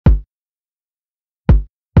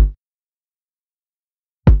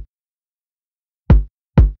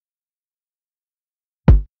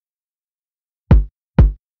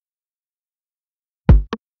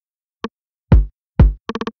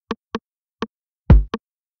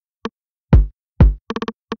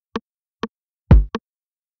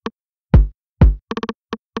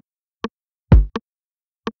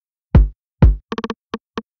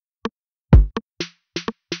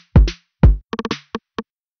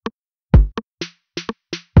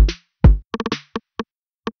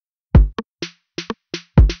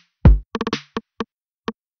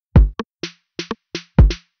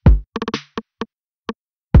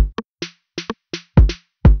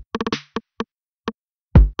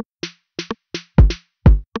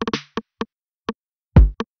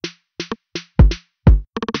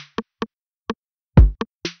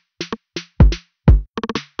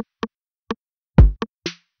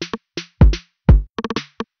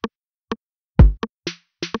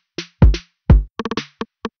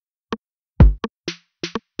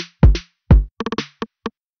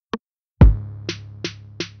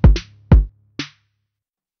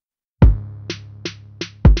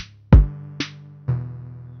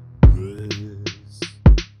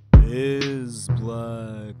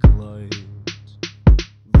black light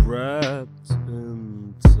wrapped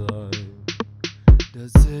in time.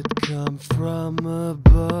 Does it come from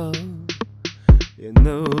above? You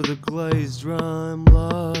know, the glazed rhyme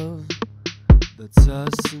love that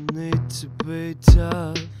doesn't need to be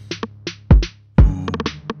tough.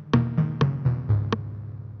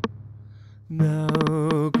 Now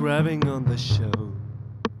grabbing on the show,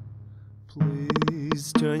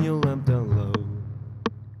 please turn your lamp down low.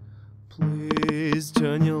 Please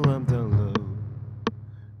turn your lamp down low.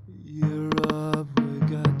 You're up, we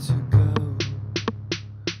got to go.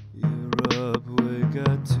 You're up, we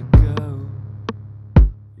got to go.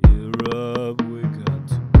 You're up, we got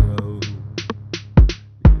to go.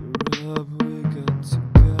 You're up, we got to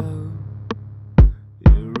go.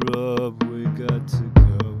 You're up, we got to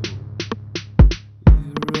go.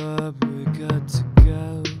 You're up, we got to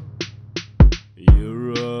go.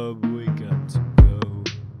 You're up, we got to go.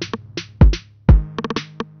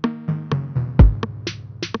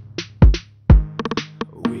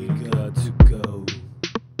 We got to go.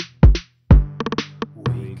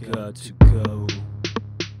 We got to go.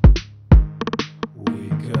 We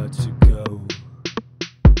got to go.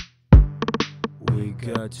 We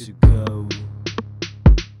got to go.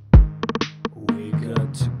 We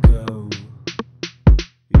got to go.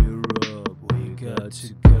 You're up, we got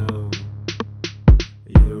to go.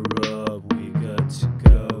 You're up, we got to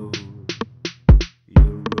go.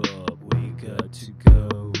 You're up, we got to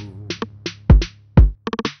go.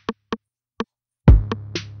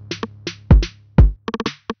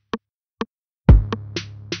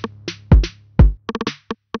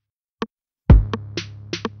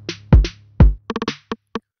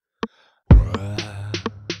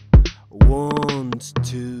 Want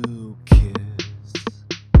to kiss,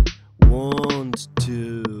 want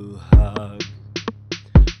to hug,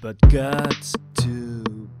 but got to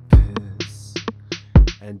piss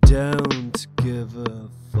and don't give a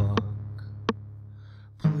fuck.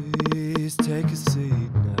 Please take a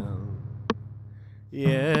seat now.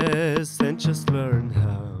 Yes, and just learn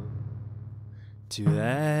how to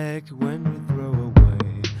act when we throw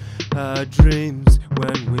away our dreams,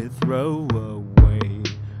 when we throw away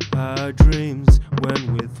our dreams,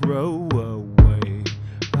 when we throw away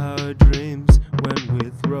our dreams, when we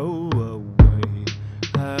throw away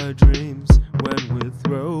our dreams, when we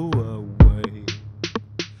throw away.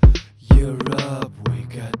 You're up, we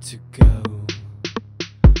got to go.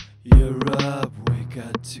 You're up, we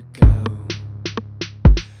got to go.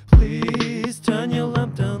 Please turn your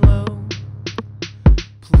lamp down low.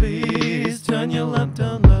 Please turn your lamp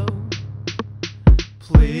down low.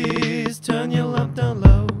 Please turn your lamp down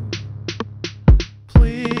low.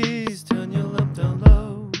 Please turn your lamp down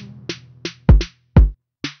low.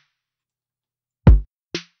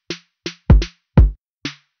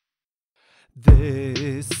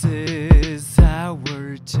 This is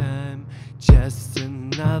our time, just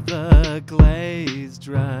another glazed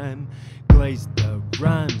rhyme. Glazed the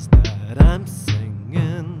rhymes that I'm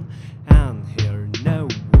singing, and hear no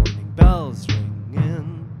warning bells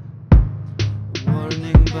ringing.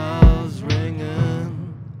 Warning bells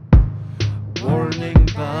ringing. Warning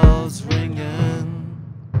bells ringing.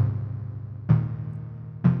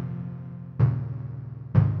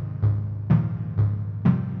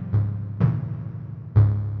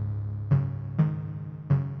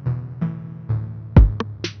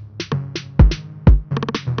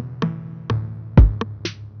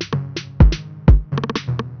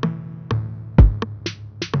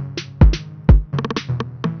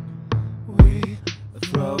 We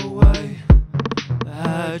throw away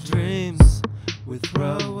our dreams. We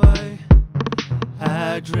throw away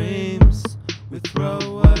our dreams. We throw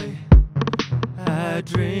away our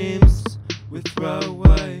dreams. We throw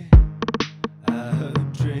away our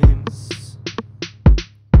dreams.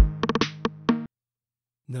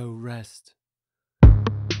 No rest.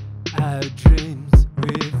 Our dreams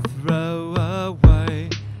we throw away.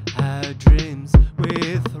 Our dreams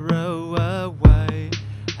we throw away.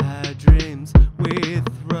 Our dreams we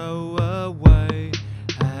throw away.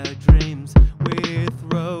 Our dreams we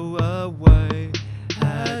throw away.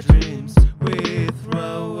 Our dreams we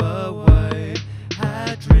throw away. Our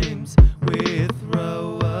dreams we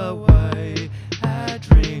throw away. Our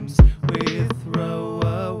dreams we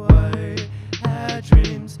throw away. Our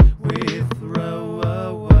dreams we throw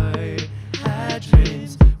away. Our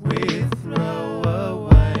dreams we throw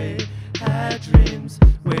away. Our dreams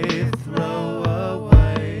we throw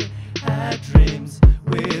away. Our dreams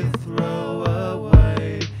we throw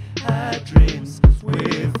away. Our dreams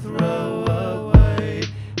we throw away.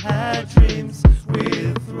 Our dreams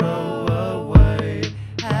we throw away.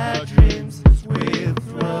 Our dreams we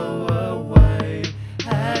throw away.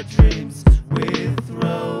 our dreams.